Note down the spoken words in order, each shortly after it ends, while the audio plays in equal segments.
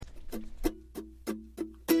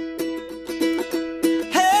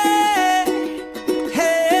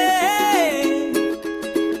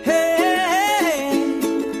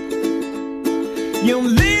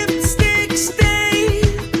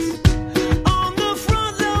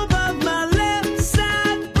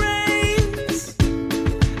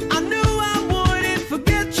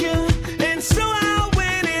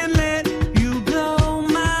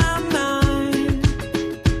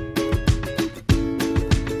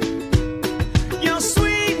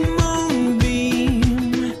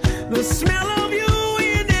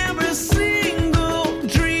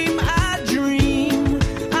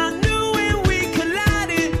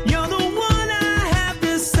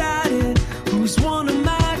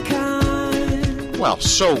Well,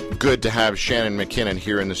 so good to have Shannon MacKinnon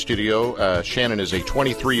here in the studio. Shannon is a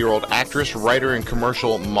 23-year-old actress, writer, and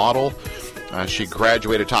commercial model. She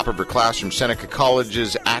graduated top of her class from Seneca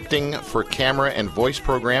College's Acting for Camera and Voice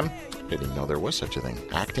program. Didn't even know there was such a thing.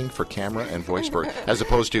 Acting for Camera and Voice program, as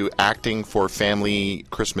opposed to acting for family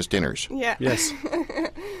Christmas dinners. Yeah. Yes.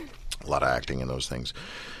 A lot of acting in those things.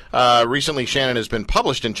 Recently, Shannon has been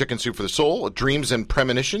published in Chicken Soup for the Soul, Dreams and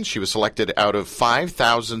Premonitions. She was selected out of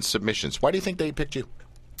 5,000 submissions. Why do you think they picked you?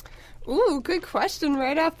 Ooh, good question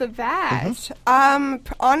right off the bat.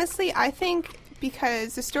 Honestly, I think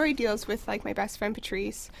because the story deals with, like, my best friend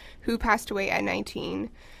Pitrice, who passed away at 19.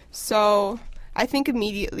 So I think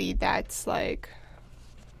immediately that's, like,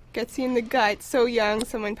 gets you in the gut. So young,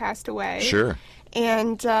 someone passed away. Sure.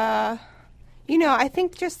 And, you know, I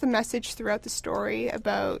think just the message throughout the story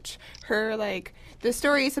about her, like, the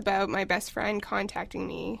story is about my best friend contacting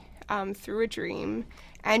me through a dream.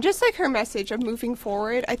 And just, like, her message of moving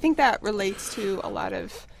forward, I think that relates to a lot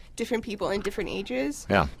of different people in different ages.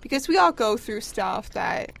 Yeah. Because we all go through stuff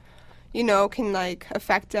that, you know, can, like,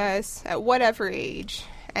 affect us at whatever age.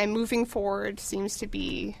 And moving forward seems to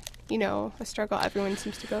be, you know, a struggle everyone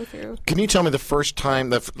seems to go through. Can you tell me the first time,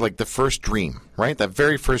 the first dream, right? That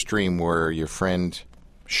very first dream where your friend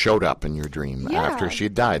showed up in your dream after she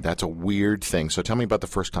had died. That's a weird thing. So tell me about the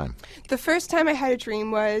first time. The first time I had a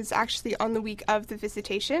dream was actually on the week of the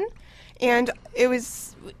visitation. And it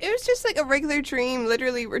was just like a regular dream.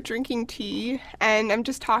 Literally, we're drinking tea, and I'm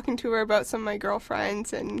just talking to her about some of my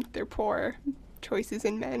girlfriends and their poor choices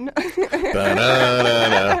in men.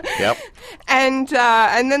 Yep. And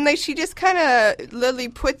then, like, she just kind of literally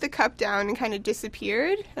put the cup down and kind of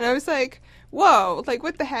disappeared. And I was like, whoa, like,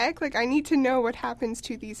 what the heck? Like, I need to know what happens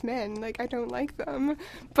to these men. Like, I don't like them.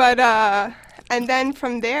 But, and then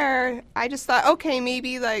from there, I just thought, okay,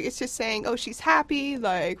 maybe, like, it's just saying, oh, she's happy,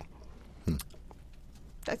 like,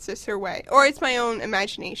 that's just her way. Or it's my own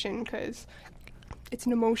imagination, because it's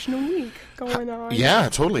an emotional week going on. Yeah,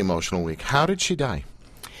 totally emotional week. How did she die?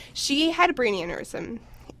 She had a brain aneurysm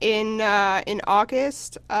in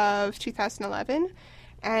August of 2011,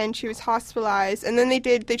 and she was hospitalized. And then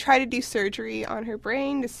they tried to do surgery on her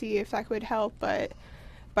brain to see if that would help, but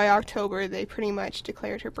by October they pretty much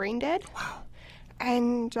declared her brain dead. Wow.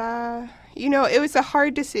 And, you know, it was a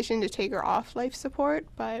hard decision to take her off life support,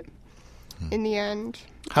 but in the end...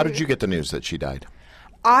 How did you get the news that she died?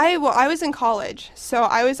 I was in college, so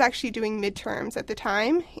I was actually doing midterms at the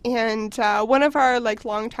time, and one of our, like,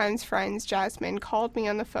 longtime friends, Jasmine, called me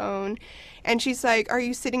on the phone, and she's like, are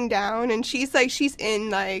you sitting down? And she's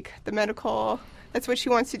in, like, the medical, that's what she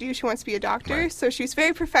wants to do. She wants to be a doctor, Right. So she's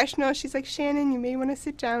very professional. She's like, Shannon, you may want to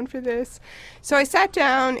sit down for this. So I sat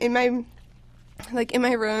down in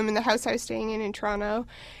my room in the house I was staying in Toronto,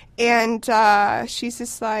 and she's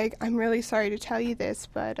just like, I'm really sorry to tell you this,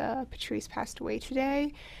 but Pitrice passed away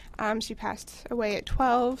today. She passed away at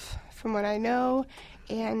 12, from what I know.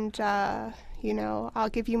 And, you know, I'll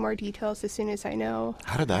give you more details as soon as I know.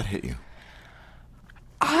 How did that hit you?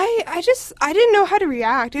 I didn't know how to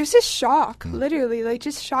react. It was just shock, literally, like,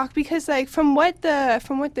 just shock. Because, like, from what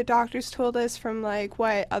the doctors told us, from, like,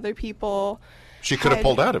 what other people... She could have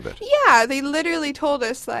pulled out of it. Yeah, they literally told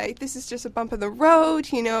us, like, this is just a bump in the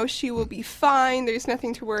road, you know, she will be fine, there's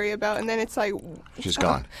nothing to worry about. And then it's like... She's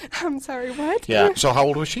gone. I'm sorry, what? Yeah. So how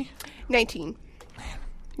old was she? 19.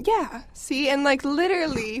 Yeah, see, and, like,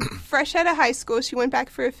 literally, fresh out of high school, she went back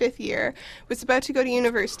for a 5th year, was about to go to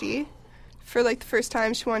university. For, like, the first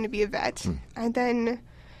time, she wanted to be a vet. And then...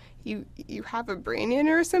 You have a brain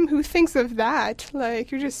aneurysm? Who thinks of that? Like,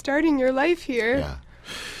 you're just starting your life here. Yeah.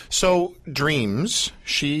 So, dreams.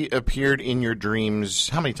 She appeared in your dreams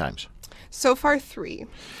how many times? So far, 3.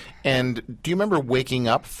 And do you remember waking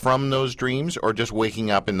up from those dreams, or just waking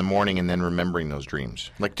up in the morning and then remembering those dreams?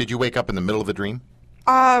 Like, did you wake up in the middle of the dream?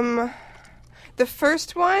 The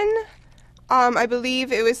first one, I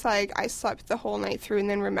believe it was like I slept the whole night through and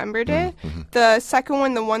then remembered it. Mm-hmm. The second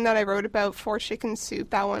one, the one that I wrote about for Chicken Soup,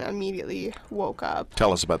 that one immediately woke up.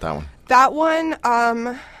 Tell us about that one. That one,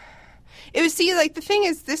 it was, see, like, the thing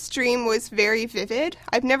is, this dream was very vivid.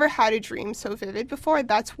 I've never had a dream so vivid before.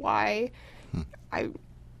 That's why I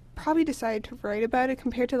probably decided to write about it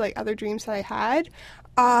compared to, like, other dreams that I had.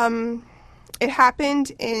 It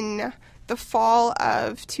happened in the fall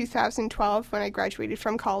of 2012 when I graduated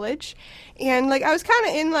from college. And, like, I was kind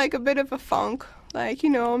of in, like, a bit of a funk. Like, you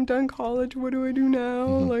know, I'm done college. What do I do now?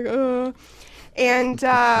 Like, And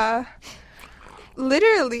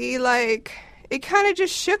literally, like... It kind of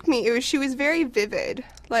just shook me. She was very vivid,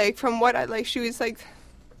 like, from what she was, like,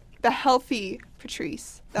 the healthy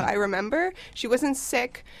Pitrice that I remember. She wasn't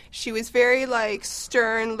sick. She was very, like,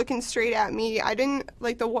 stern, looking straight at me. I didn't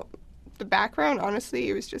like the background, honestly.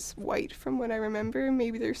 It was just white from what I remember.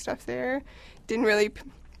 Maybe there's stuff there. Didn't really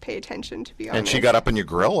pay attention, to be honest. And she got up in your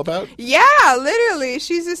grill about? Yeah, literally.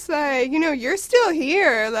 She's just like, you're still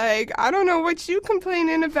here. Like, I don't know what you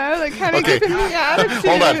complaining about. Like, kind of giving me attitude.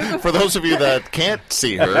 Hold on. For those of you that can't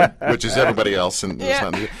see her, which is everybody else in this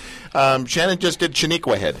Shannon just did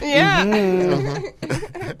Shaniqua head. Yeah.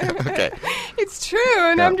 Mm-hmm. Okay. It's true.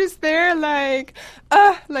 And I'm just there like,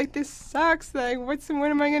 this sucks. Like, what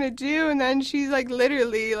am I going to do? And then she's like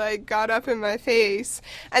literally like got up in my face.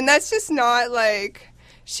 And that's just not like...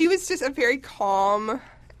 She was just a very calm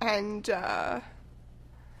and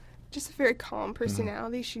just a very calm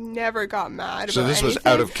personality. Mm-hmm. She never got mad about So this was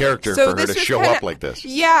anything. out of character for her to show up like this.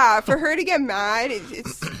 Yeah, for her to get mad,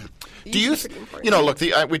 it's... Do you... look,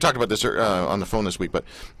 we talked about this on the phone this week, but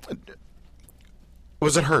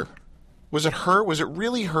was it her? Was it her? Was it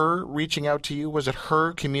really her reaching out to you? Was it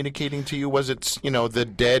her communicating to you? Was it, the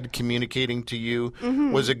dead communicating to you?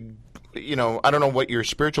 Mm-hmm. Was it... I don't know what your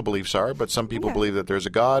spiritual beliefs are, but some people believe that there's a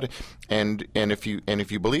God, and if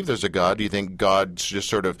you believe there's a God, do you think God's just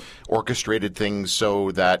sort of orchestrated things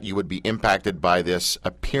so that you would be impacted by this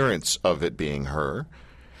appearance of it being her?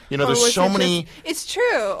 There's so many. It's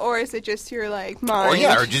true, or is it just your like mind?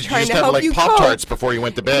 Or did you just have like Pop-Tarts before you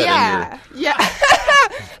went to bed? Yeah,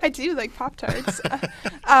 I do like Pop-Tarts.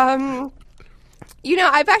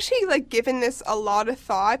 I've actually, like, given this a lot of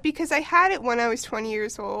thought because I had it when I was 20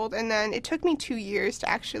 years old, and then it took me 2 years to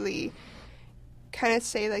actually kind of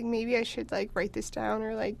say, like, maybe I should, like, write this down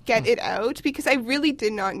or, like, get it out because I really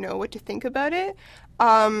did not know what to think about it.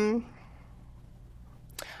 Honestly,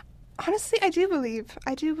 I do believe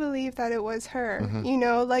that it was her.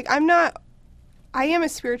 Mm-hmm. I am a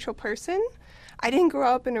spiritual person. I didn't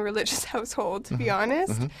grow up in a religious household, to be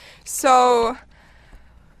honest. Mm-hmm. So...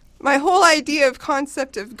 my whole idea of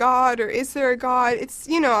concept of God or is there a God, it's,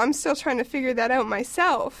 I'm still trying to figure that out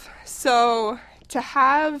myself. So to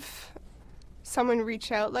have someone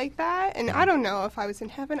reach out like that, and I don't know if I was in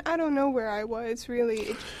heaven. I don't know where I was,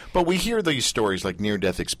 really. But we hear these stories, like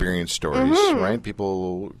near-death experience stories, mm-hmm. right?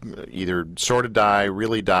 People either sort of die,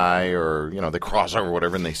 really die, or, they cross over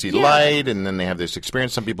whatever, and they see light, and then they have this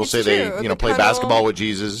experience. Some people say they, play basketball with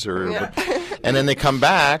Jesus, or... Yeah. And then they come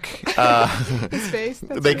back.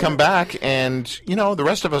 They come back, and the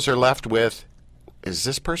rest of us are left with: is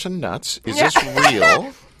this person nuts? Is this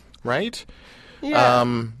real? Right? Yeah.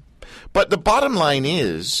 But the bottom line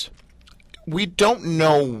is, we don't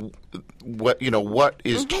know what is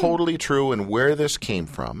mm-hmm. totally true and where this came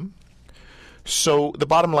from. So the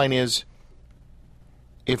bottom line is,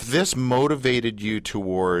 if this motivated you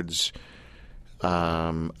towards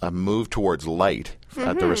a move towards light, mm-hmm.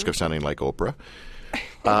 at the risk of sounding like Oprah,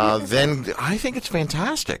 then I think it's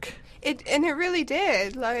fantastic. It really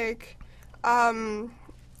did. Like,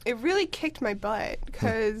 it really kicked my butt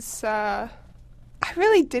because I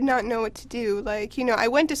really did not know what to do. Like, I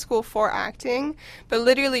went to school for acting, but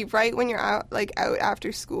literally right when you're out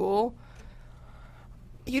after school,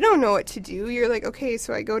 you don't know what to do. You're like, okay,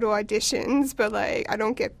 so I go to auditions, but like I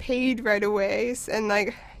don't get paid right away, and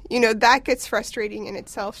like. That gets frustrating in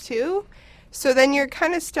itself, too. So then you're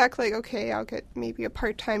kind of stuck, like, okay, I'll get maybe a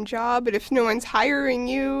part-time job, but if no one's hiring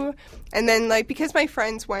you, and then, like, because my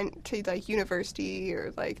friends went to, like, university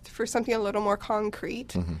or, like, for something a little more concrete,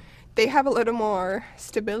 mm-hmm. they have a little more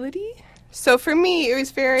stability. So for me, it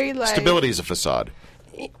was very, like... Stability is a facade.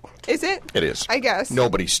 Is it? It is. I guess.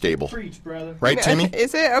 Nobody's stable. Preach, brother. Right, Timmy?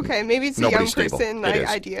 Is it? Okay, maybe it's a young person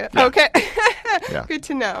idea. Yeah. Okay. Yeah. Good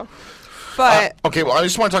to know. But okay, well, I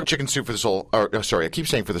just want to talk Chicken Soup for the Soul. Sorry, I keep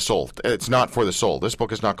saying for the soul. It's not for the soul. This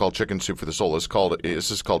book is not called Chicken Soup for the Soul.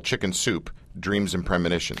 This is called Chicken Soup, Dreams and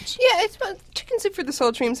Premonitions. Yeah, it's Chicken Soup for the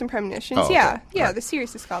Soul, Dreams and Premonitions. Oh, okay. Yeah, right. The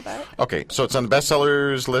series is called that. Okay, so it's on the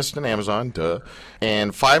bestsellers list on Amazon, duh,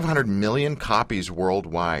 and 500 million copies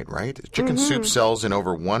worldwide, right? Chicken mm-hmm. Soup sells in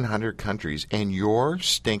over 100 countries, and your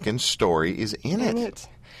stinking story is in it.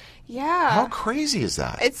 Yeah. How crazy is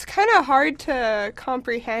that? It's kind of hard to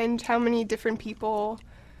comprehend how many different people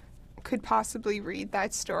could possibly read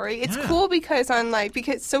that story. It's cool because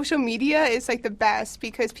because social media is like the best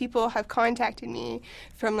because people have contacted me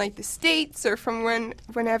from like the States or from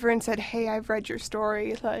whenever and said, "Hey, I've read your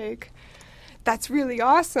story." Like, that's really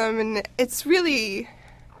awesome, and it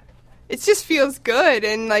just feels good,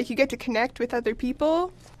 and like you get to connect with other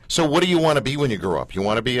people. So what do you want to be when you grow up? You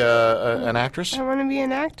want to be an actress? I want to be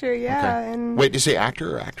an actor, yeah. Okay. And wait, did you say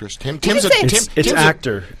actor or actress? Tim's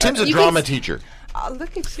actor. Tim's a drama teacher. Oh,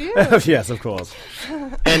 look at you. Yes, of course.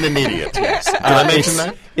 And an idiot. Yes. Did I mention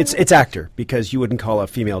that? It's actor, because you wouldn't call a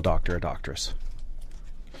female doctor a doctress.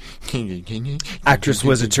 Actress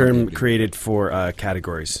was a term created for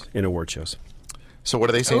categories in award shows. So what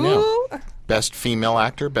do they say now? Best female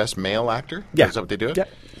actor, best male actor? Yeah. Is that what they do it? Yeah.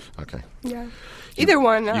 Okay. Yeah. Either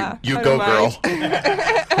one. You I go, don't girl.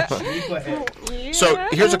 mind. So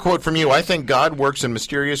here's a quote from you. I think God works in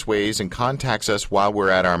mysterious ways and contacts us while we're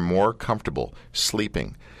at our more comfortable,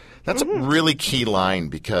 sleeping. That's a really key line,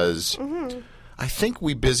 because I think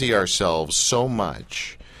we busy ourselves so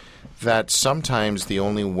much that sometimes the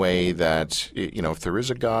only way that, if there is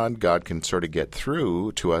a God, God can sort of get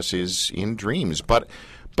through to us is in dreams. But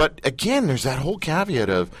again, there's that whole caveat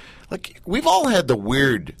of, like, we've all had the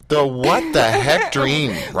what the heck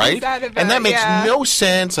dream, right? And that makes no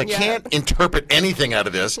sense. I can't interpret anything out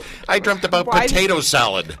of this. I dreamt about potato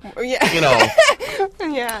salad. Yeah.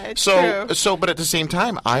 Yeah, it's true. But at the same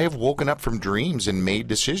time, I have woken up from dreams and made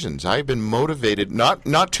decisions. I've been motivated,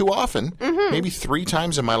 not too often, maybe 3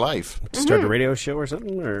 times in my life. Start a radio show or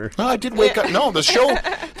something? Or? No, I did wake up. No, the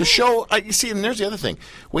show. You see, and there's the other thing: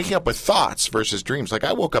 waking up with thoughts versus dreams. Like,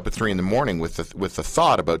 I woke up at 3 a.m. with the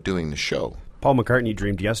thought about doing the show. Paul McCartney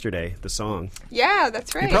dreamed yesterday the song. Yeah,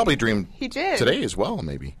 that's right. He probably dreamed today as well,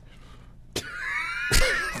 maybe.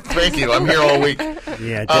 Thank you. I'm here all week.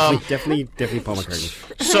 Yeah, definitely Paul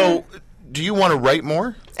McCartney. So, do you want to write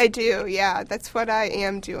more? I do, yeah. That's what I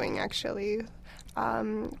am doing, actually.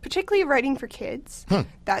 Particularly writing for kids.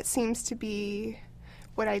 That seems to be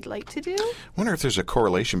what I'd like to do. I wonder if there's a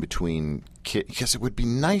correlation between kids, because it would be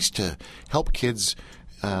nice to help kids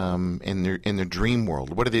in their dream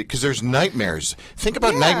world. What are they? Because there's nightmares. Think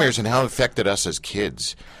about nightmares and how it affected us as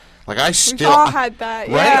kids. Like, We've all had that,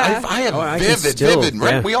 right? yeah. I have vivid,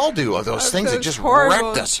 right? Yeah. We all do. Those things that just horrible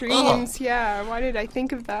wrecked us. dreams, yeah. Why did I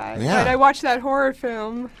think of that? Yeah. Why did I watch that horror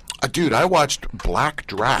film? Dude, I watched Black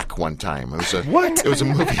Drac one time. It was a What? It was a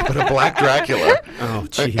movie about a Black Dracula. Oh,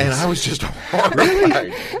 jeez. And I was just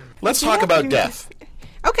horrified. Let's talk about death.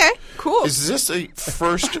 Okay, cool. Is this a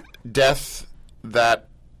first death that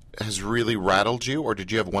has really rattled you, or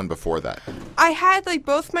did you have one before that? I had,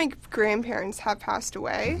 both my grandparents have passed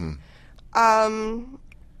away.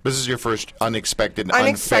 This is your first unexpected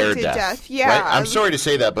unfair death. Yeah. Right? I'm sorry to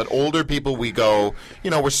say that, but older people, we go,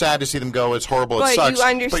 we're sad to see them go. It's horrible. It sucks. You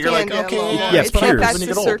understand but you're like, it. okay, yeah, it's peers. that's when you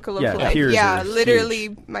the get old. circle of life. peers Yeah, are literally,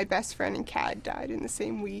 huge. my best friend and cat died in the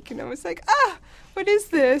same week, and I was like, what is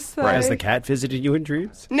this? Right, has the cat visited you in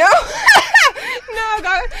dreams? No, no,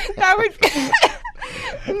 that would.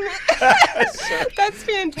 That's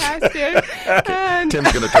fantastic. And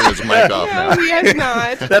Tim's going to turn his mic off now. no, he has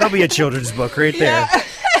not. That'll be a children's book right there. Yeah.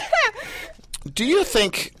 Do you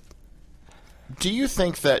think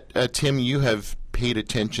that, Tim, you have paid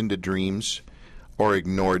attention to dreams or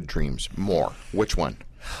ignored dreams more? Which one?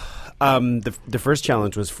 The first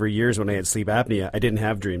challenge was, for years when I had sleep apnea, I didn't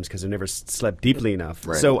have dreams because I never slept deeply enough.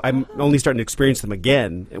 Right. So I'm only starting to experience them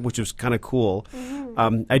again, which was kind of cool.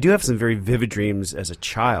 I do have some very vivid dreams as a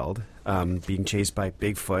child, being chased by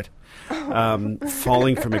Bigfoot,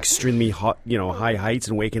 falling from extremely high heights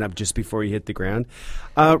and waking up just before you hit the ground.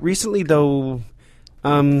 Recently, though,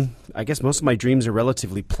 I guess most of my dreams are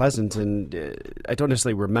relatively pleasant, and I don't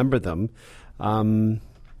necessarily remember them.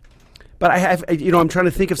 But I have, I'm trying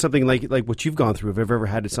to think of something like what you've gone through. If I've ever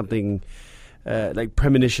had something like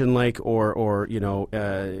premonition, or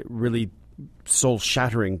really soul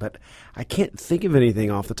shattering. But I can't think of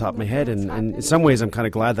anything off the top of my head, and in some ways, I'm kind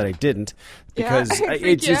of glad that I didn't, because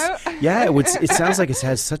it sounds like it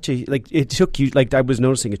has such a it took you, I was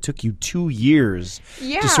noticing, it took you 2 years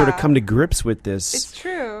to sort of come to grips with this. It's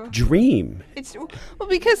true. Dream. It's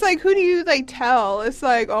because who do you tell? It's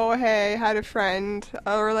oh, hey, I had a friend,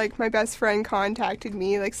 or my best friend contacted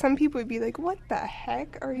me. Some people would be like, what the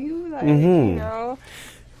heck are you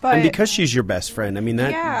But, and because she's your best friend, I mean,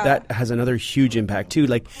 that has another huge impact too.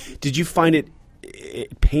 Did you find it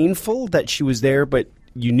painful that she was there, but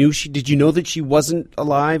did you know that she wasn't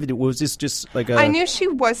alive? Was this just I knew she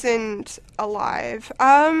wasn't alive.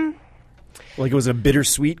 It was a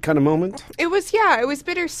bittersweet kind of moment? It was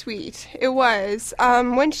bittersweet. It was.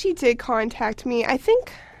 When she did contact me, I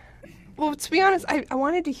think, to be honest, I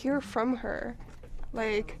wanted to hear from her.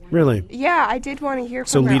 Really? Yeah, I did want to hear from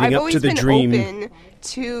so her. Leading I've up always to the been dream, open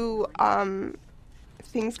to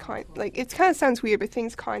things it kind of sounds weird, but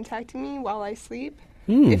things contacting me while I sleep,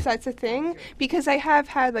 if that's a thing, because I have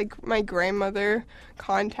had my grandmother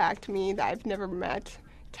contact me that I've never met,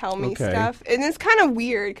 tell me stuff, and it's kind of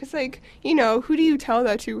weird because who do you tell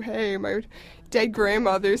that to? Hey, dead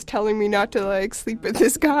grandmothers telling me not to like sleep with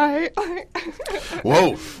this guy.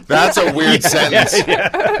 Whoa, that's a weird sentence.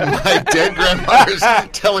 My dead grandmother's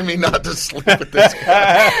telling me not to sleep with this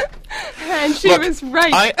guy. And she was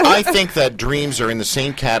right. I think that dreams are in the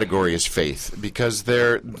same category as faith because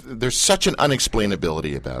there's such an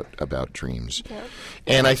unexplainability about dreams. Yeah.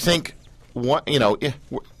 And I think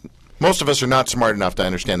most of us are not smart enough to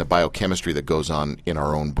understand the biochemistry that goes on in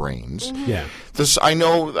our own brains. Mm-hmm. Yeah. I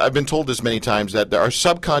know I've been told this many times that our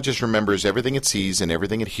subconscious remembers everything it sees and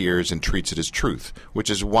everything it hears and treats it as truth, which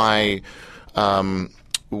is why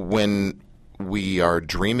when we are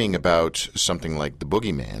dreaming about something like the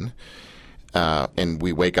boogeyman and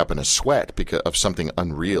we wake up in a sweat because of something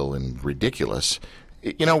unreal and ridiculous,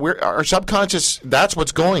 our subconscious, that's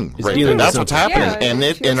what's going right there. That's what's happening.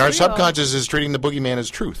 Yeah, and our real. Subconscious is treating the boogeyman as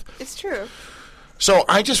truth. It's true. So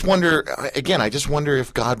I just wonder,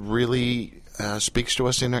 if God really speaks to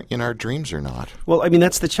us in our dreams or not. Well, I mean,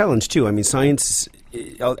 that's the challenge, too. I mean, science,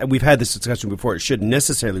 we've had this discussion before, it shouldn't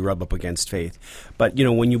necessarily rub up against faith. But,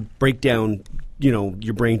 when you break down,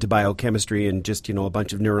 your brain to biochemistry and just, a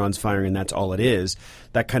bunch of neurons firing and that's all it is,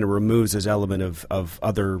 that kind of removes this element of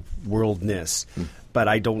otherworldness. But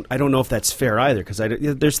I don't know if that's fair either, because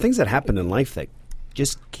there's things that happen in life that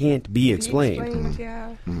just can't be explained.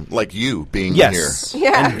 Yeah. Like you being yes. here.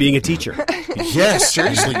 Yeah. And being a teacher. Yes,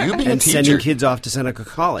 seriously, you being a and teacher. sending kids off to Seneca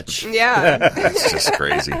College. Yeah. That's just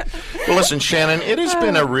crazy. Well, listen, Shannon, it has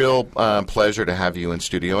been a real pleasure to have you in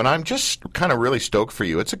studio, and I'm just kind of really stoked for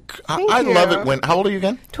you. I love it when. How old are you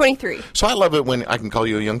again? 23. So I love it when I can call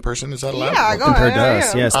you a young person. Is that allowed? Yeah, go Compared ahead. to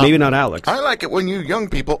us, yes. Maybe not Alex. I like it when you young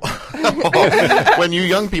people,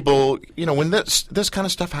 when this kind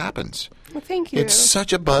of stuff happens. Well, thank you. It's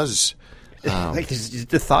such a buzz. Like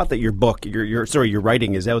the thought that your book, your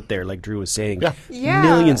writing is out there, like Drew was saying. Yeah.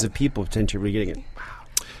 Millions of people potentially getting it.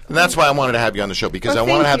 And that's why I wanted to have you on the show, because I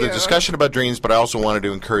want to have the you. discussion about dreams, but I also wanted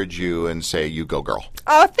to encourage you and say, you go, girl.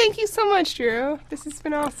 Oh, thank you so much, Drew. This has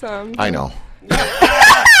been awesome. I know.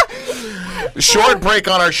 Short break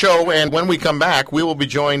on our show, and when we come back, we will be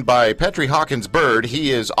joined by Petrie Hawkins Bird.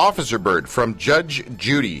 He is Officer Bird from Judge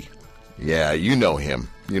Judy. Yeah, you know him.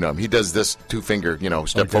 He does this two-finger,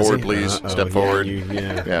 step forward, please, step forward.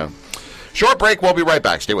 Yeah. Short break. We'll be right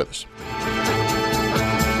back. Stay with us.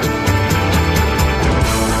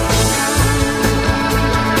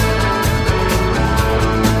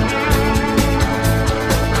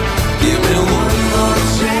 Give me one more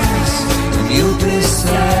chance and you'll be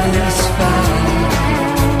satisfied.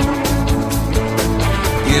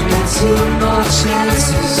 Give me two more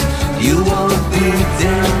chances, you won't be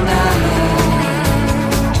denied.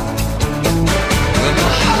 When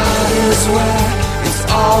my heart is where it's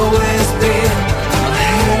always been, my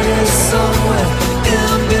head is somewhere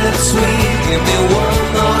in between. Give me one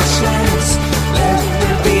more chance, let me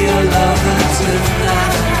be a lover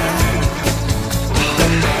tonight.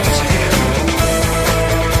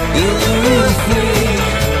 You're the real thing.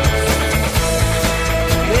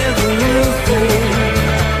 You're the real thing.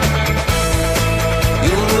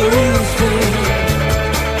 You're the real thing.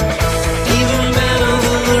 Even better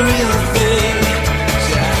than the real thing.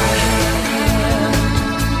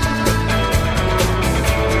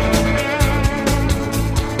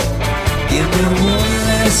 Give me one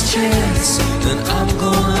last chance, and I'm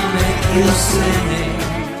gonna make you sing.